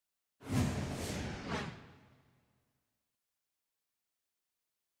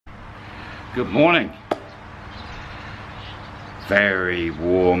Good morning. Very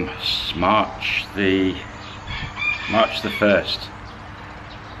warm. March the 1st.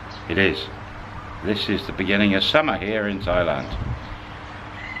 It is. This is the beginning of summer here in Thailand,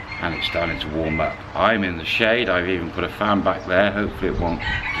 and it's starting to warm up. I'm in the shade. I've even put a fan back there. Hopefully it won't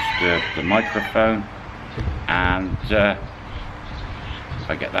disturb the microphone, and if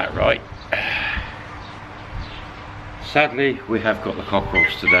I get that right. Sadly, we have got the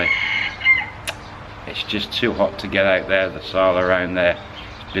cockerels today. It's just too hot to get out there. The sala around there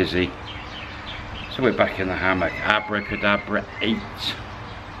is busy, so we're back in the hammock. Abracadabra 8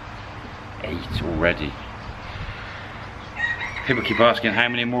 already. People keep asking how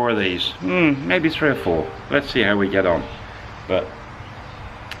many more of these. Maybe 3 or 4. Let's see how we get on. But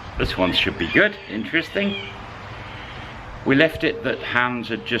this one should be good, interesting. We left it that Hans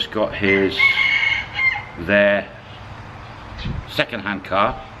had just got their second-hand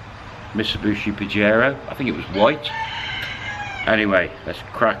car, Mitsubishi Pajero. I think it was white. Anyway, let's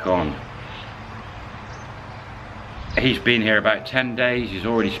crack on. He's been here about 10 days. He's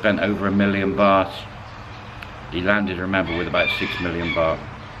already spent over 1 million baht. He landed, remember, with about 6 million baht.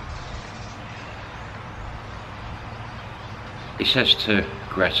 He says to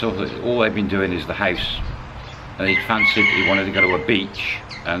Gretel that all they've been doing is the house, and he wanted to go to a beach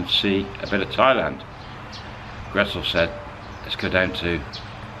and see a bit of Thailand. Gretel said, let's go down to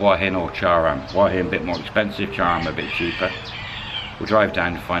Hua Hin or Charam. Hua Hin a bit more expensive, Charam a bit cheaper. We'll drive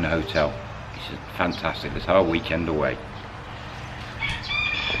down to find a hotel. He said, fantastic, this whole weekend away.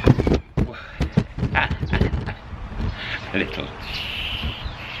 little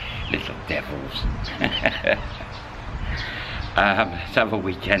devils. Let's have a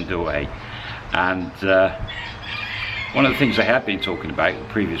weekend away. And one of the things I had been talking about the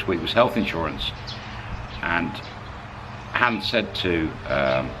previous week was health insurance. And Hans said to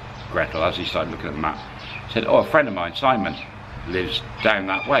Gretel, as he started looking at the map, said, oh, a friend of mine, Simon, lives down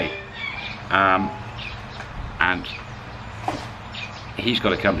that way, and he's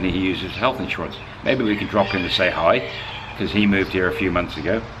got a company he uses health insurance. Maybe we can drop in to say hi, because he moved here a few months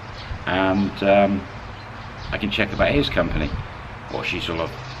ago, and I can check about his company. Well, she's sort of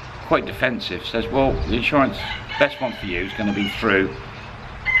quite defensive, says, well, the insurance, best one for you is going to be through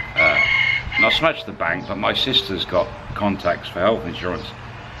not so much the bank, but my sister's got contacts for health insurance,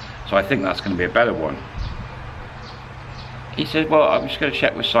 so I think that's going to be a better one. He said, well, I'm just going to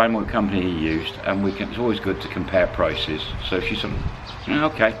check with Simon what company he used, and it's always good to compare prices. So she said,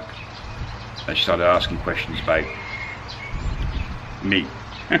 okay. And she started asking questions about me.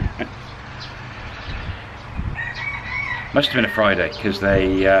 Must have been a Friday, because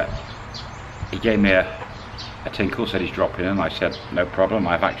he gave me a tinkle, said he's dropping in. I said, no problem,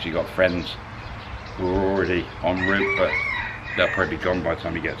 I've actually got friends who are already en route, but they'll probably be gone by the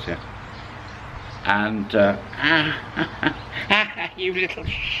time he gets here. And you little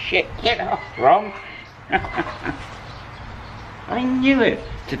shit, get off, Ron. I knew it.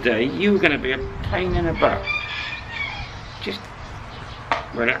 Today you were going to be a pain in the butt. Just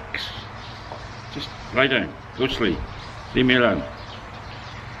relax. Just lie down, go to sleep, leave me alone.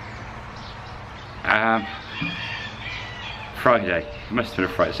 Friday, it must have been a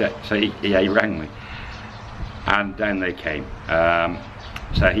Friday, so he rang me, and down they came.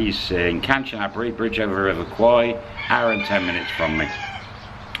 So he's in Kanchanaburi, bridge over River Kwai, hour and 10 minutes from me,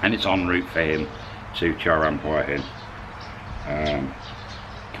 and it's en route for him to Charam Hua Hin.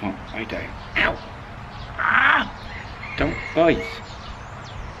 Come on, lie down. Ow! Ah! Don't bite.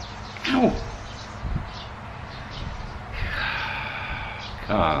 Ow!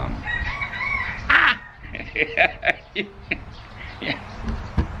 Calm. Ah! Yeah.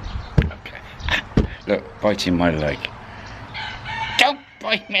 Okay. Look, biting my leg. Don't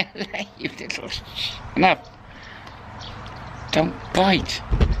bite my leg, you little enough. Don't bite.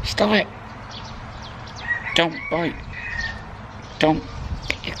 Stop it. Don't bite. Don't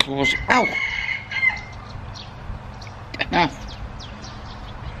get your claws. Ow! Enough.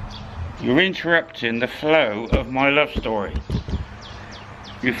 You're interrupting the flow of my love story.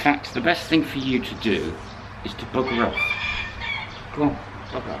 In fact, the best thing for you to do is to bugger off. Go on,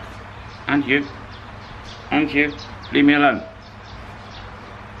 bugger off. And you. And you. Leave me alone.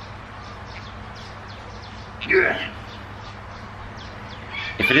 Yeah.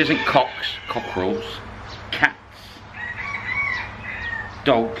 If it isn't cockerels, cats,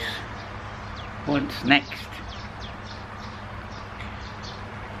 dogs, what's next?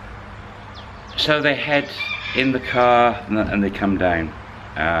 So they head in the car and they come down.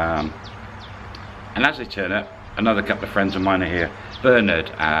 And as they turn up, another couple of friends of mine are here. Bernard,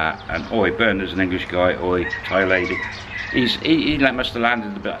 and Oi, Bernard's an English guy, Oi, Thai lady. He must have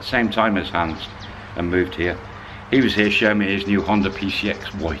landed about the same time as Hans and moved here. He was here showing me his new Honda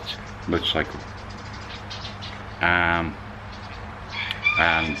PCX white motorcycle. And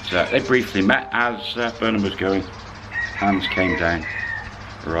they briefly met as Burnham was going. Hans came down,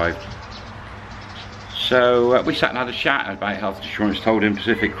 arrived. So we sat and had a chat about health insurance, told him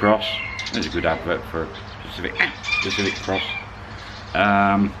Pacific Cross. There's a good advert for Pacific Cross.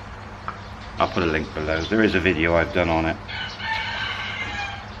 I'll put a link below. There is a video I've done on it.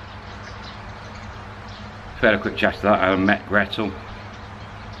 So we had a quick chat to that. I met Gretel,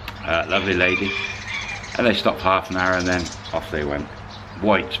 lovely lady, and they stopped half an hour and then off they went.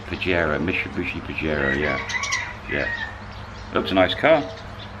 White Pajero, Mitsubishi Pajero, yeah. Looks a nice car.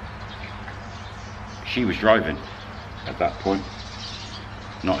 She was driving at that point,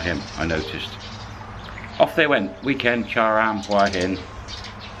 not him, I noticed. Off they went, weekend, Charam, Hua Hin.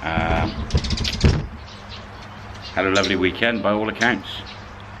 Had a lovely weekend by all accounts.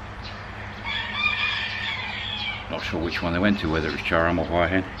 Not sure which one they went to, whether it was Charam or Hua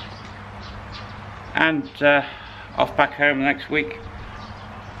Hin. And off back home the next week.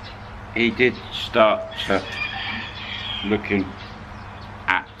 He did start looking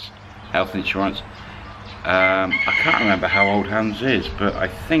at health insurance. I can't remember how old Hans is, but I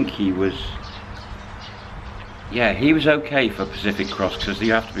think he was, yeah, he was okay for Pacific Cross because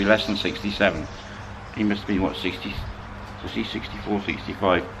you have to be less than 67. He must have been, what, 60, was he 64,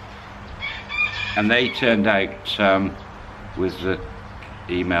 65? And they turned out, with the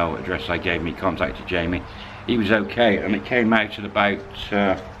email address I gave me, contacted Jamie, he was okay, and it came out at about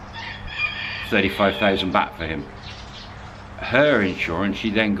 35,000 baht for him. Her insurance, she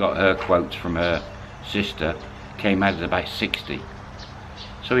then got her quotes from her sister, came out at about 60.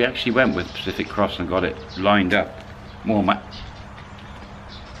 So he actually went with Pacific Cross and got it lined up. More money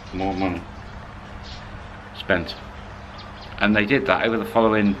spent. And they did that over the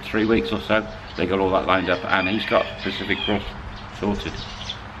following 3 weeks or so. They got all that lined up and he's got Pacific Cross sorted.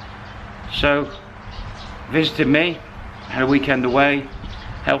 So, visited me, had a weekend away,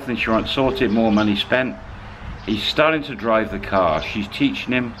 health insurance sorted, more money spent. He's starting to drive the car. She's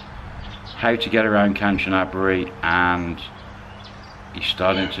teaching him how to get around Kanchanaburi, and he's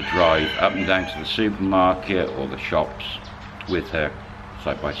starting to drive up and down to the supermarket or the shops with her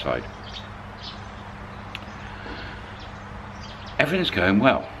side by side. Everything's going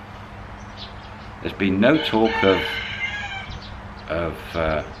well. There's been no talk of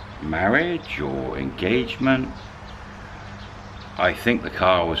marriage or engagement. I think the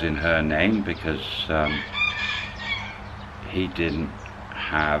car was in her name because he didn't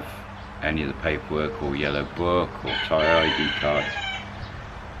have any of the paperwork or yellow book or Thai ID card.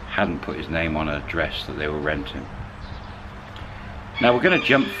 Hadn't put his name on a dress that they were renting. Now we're going to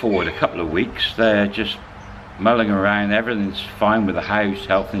jump forward a couple of weeks. They're just mulling around. Everything's fine with the house,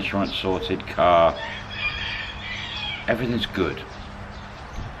 health insurance sorted, car. Everything's good.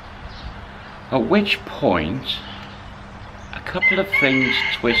 At which point a couple of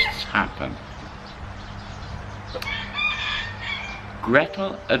twists happen.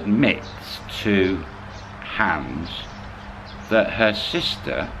 Gretel admits to Hans that her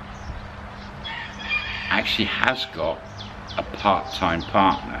sister actually has got a part-time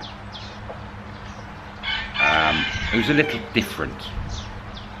partner who's a little different,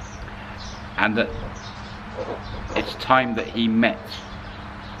 and that it's time that he met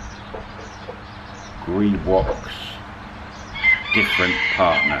Griwok's different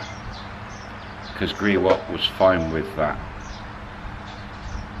partner, because Griwok was fine with that.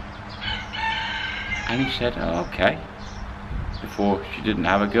 And he said, oh, okay. Before she didn't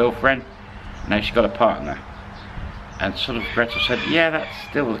have a girlfriend, now she's got a partner. And sort of Gretel said, yeah, that's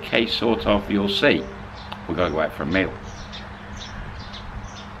still the case, sort of, you'll see. We're going to go out for a meal.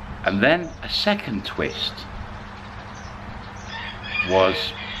 And then a second twist was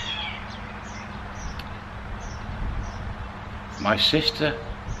my sister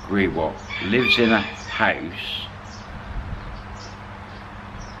Griwok lives in a house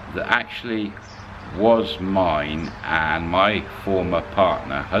that actually was mine and my former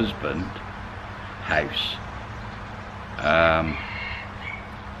partner, husband, house,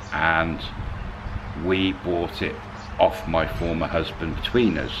 and we bought it off my former husband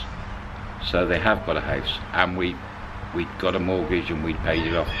between us. So they have got a house, and we'd got a mortgage and we'd paid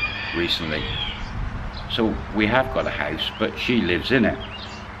it off recently. So we have got a house, but she lives in it.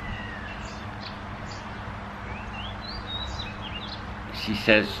 She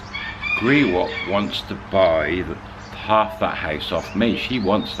says Griwok wants to buy half that house off me. She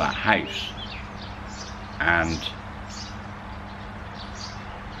wants that house, and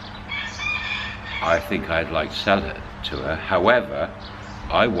I think I'd like to sell to her. However,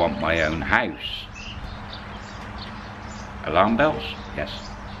 I want my own house. Alarm bells? Yes.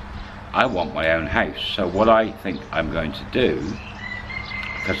 I want my own house. So what I think I'm going to do,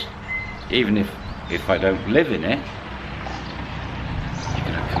 because even if I don't live in it, you're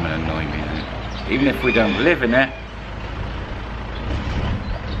going to come and annoy me, isn't it? Even if we don't live in it,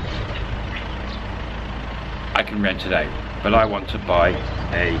 I can rent it out. But I want to buy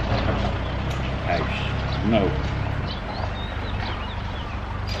a house. No.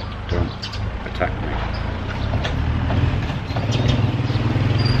 Don't attack me.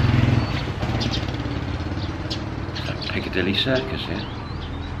 It's like Piccadilly Circus here.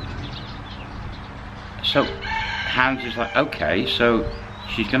 So Hans is like, okay, so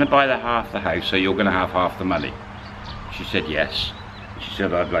she's going to buy half the house, so you're going to have half the money. She said yes. She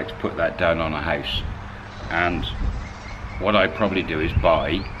said I'd like to put that down on a house. And what I'd probably do is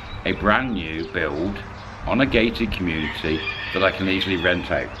buy a brand new build on a gated community that I can easily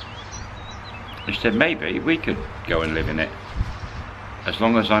rent out. She said maybe we could go and live in it as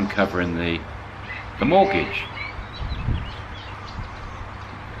long as I'm covering the mortgage.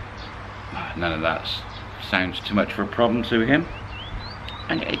 None of that sounds too much for a problem to him.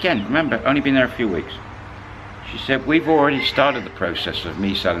 And again, remember, only been there a few weeks. She said we've already started the process of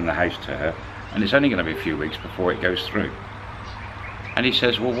me selling the house to her, and it's only going to be a few weeks before it goes through. And he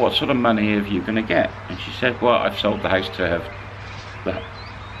says, well, what sort of money are you going to get? And she said, well, I've sold the house to her,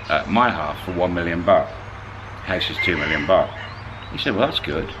 my half, for 1 million baht. House is 2 million baht. He said, well, that's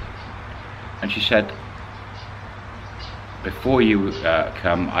good. And she said, before you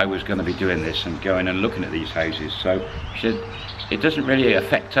come, I was going to be doing this and going and looking at these houses. So she said, it doesn't really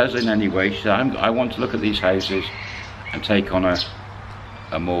affect us in any way. She said, I want to look at these houses and take on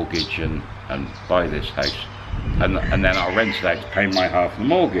a mortgage and buy this house. And then I'll rent it out to pay my half of the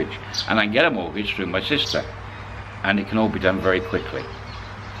mortgage. And I can get a mortgage through my sister. And it can all be done very quickly.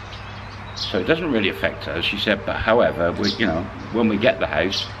 So it doesn't really affect us. She said, but however, we, you know, when we get the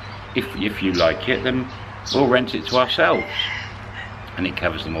house, if you like it, then we'll rent it to ourselves. And it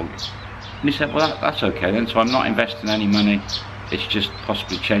covers the mortgage. And he said, well, that's okay then. So I'm not investing any money. It's just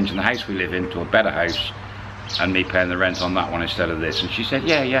possibly changing the house we live in to a better house and me paying the rent on that one instead of this. And she said,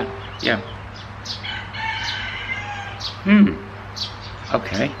 yeah.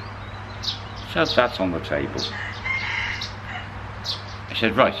 Okay. So that's on the table. I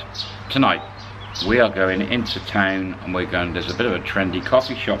said, right, tonight we are going into town and there's a bit of a trendy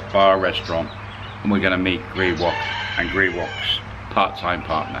coffee shop, bar, restaurant, and we're going to meet Grewok and Grewok's part-time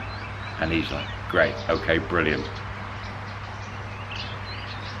partner. And he's like, great, okay, brilliant.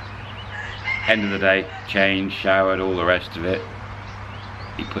 End of the day, changed, showered, all the rest of it.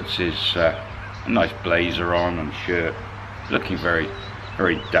 He puts his nice blazer on and shirt, looking very,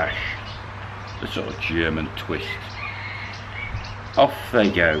 very dash, the sort of German twist. Off they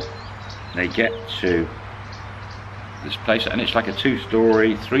go. They get to this place, and it's like a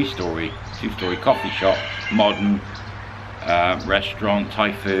two-story coffee shop, modern restaurant,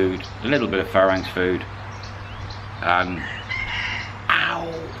 Thai food, a little bit of Farang's food, and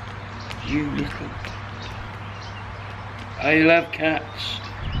ow, you little, I love cats,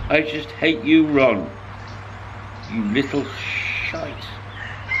 I just hate you, Ron, you little shite.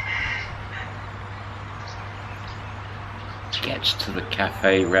 Gets to the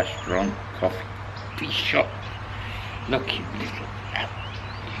cafe, restaurant, coffee shop. Look, you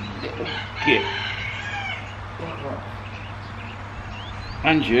little git.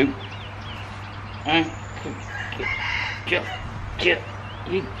 And you. And get,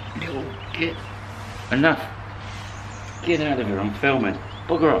 you little git. Enough. Get out of here, I'm filming.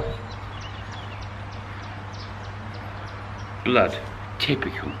 Bugger off. Blood.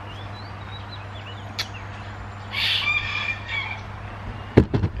 Typical.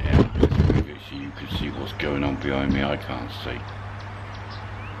 So you can see what's going on behind me. I can't see.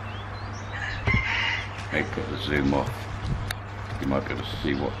 They put the zoom off. You might be able to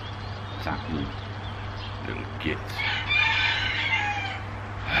see what's happening. Little gits.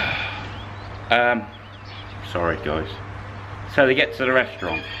 Sorry guys. So they get to the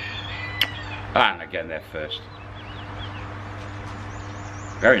restaurant. And they're getting there first.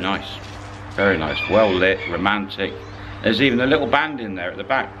 Very nice. Very nice. Well lit, romantic. There's even a little band in there at the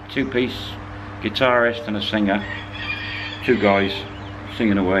back. Two-piece guitarist and a singer. Two guys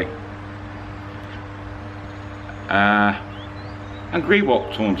singing away. And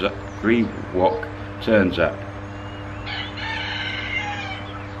Grewok turns up. Grewok turns up.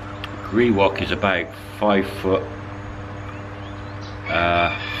 Grewok is about 5 foot,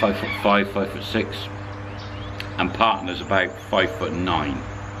 5'5", 5'6", and partner's about 5'9".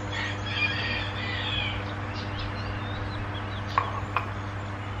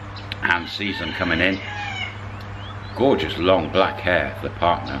 Hans sees them coming in. Gorgeous long black hair for the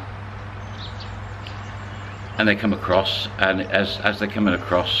partner. And they come across, and as they're coming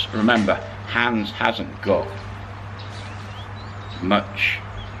across, remember, Hans hasn't got much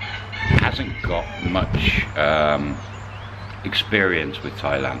experience with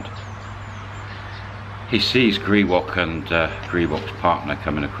Thailand. He sees Griwok and Griwok's partner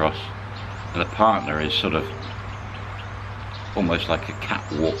coming across, and the partner is sort of almost like a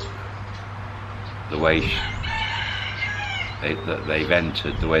catwalk, the way that they've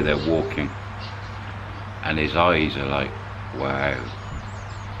entered, the way they're walking, and his eyes are like, wow,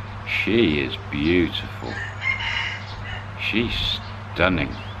 she is beautiful, she's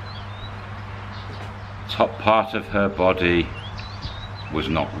stunning. Top part of her body was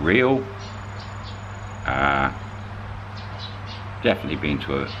not real. Definitely been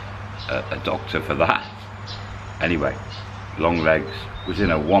to a doctor for that. Anyway, long legs, was in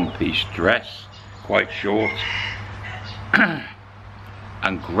a one-piece dress, quite short.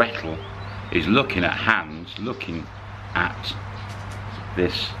 And Gretel is looking at Hans, looking at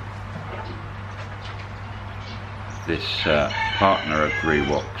this partner of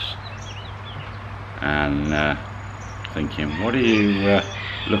Griwok's, and thinking, what are you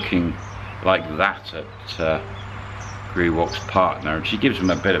looking like that at Griwok's partner? And she gives him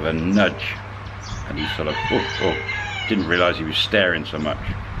a bit of a nudge, and he sort of didn't realise he was staring so much.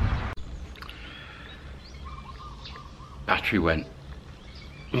 Battery went.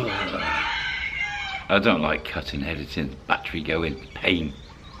 I don't like cutting editing. Battery go in, pain.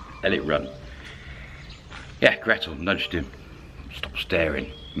 Let it run. Yeah, Gretel nudged him. Stop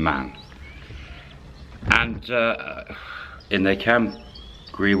staring, man. And in they come.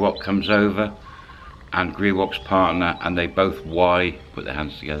 Griwok comes over, and Griwok's partner, and they both put their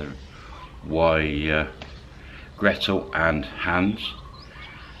hands together, Gretel and Hans.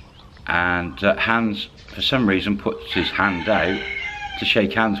 And Hans, for some reason, puts his hand out to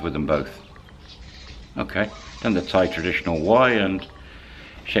shake hands with them both. Okay, then the Thai traditional Y, and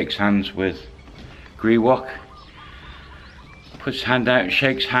shakes hands with Griwok. Puts his hand out and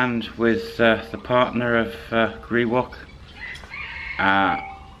shakes hands with the partner of Griwok.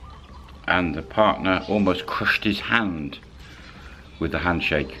 And the partner almost crushed his hand with the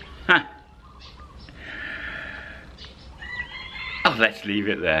handshake. Oh, let's leave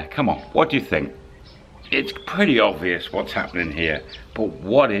it there. Come on, what do you think? It's pretty obvious what's happening here, but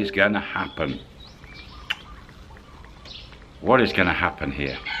what is going to happen? What is going to happen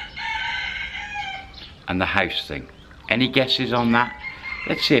here? And the house thing. Any guesses on that?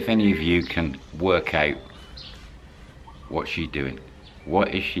 Let's see if any of you can work out what she's doing.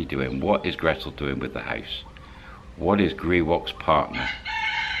 What is she doing? What is Gretel doing with the house? What is Griwok's partner?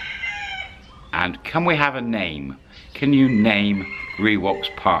 And can we have a name? Can you name Griwok's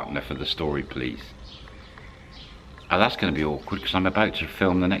partner for the story, please? Oh, that's going to be awkward because I'm about to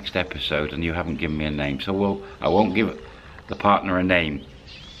film the next episode and you haven't given me a name. So I won't give the partner a name.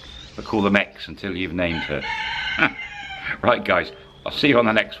 But call them X until you've named her. Right, guys. I'll see you on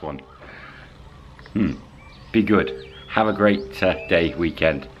the next one. Be good. Have a great day,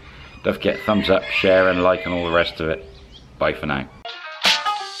 weekend. Don't forget thumbs up, share and like and all the rest of it. Bye for now.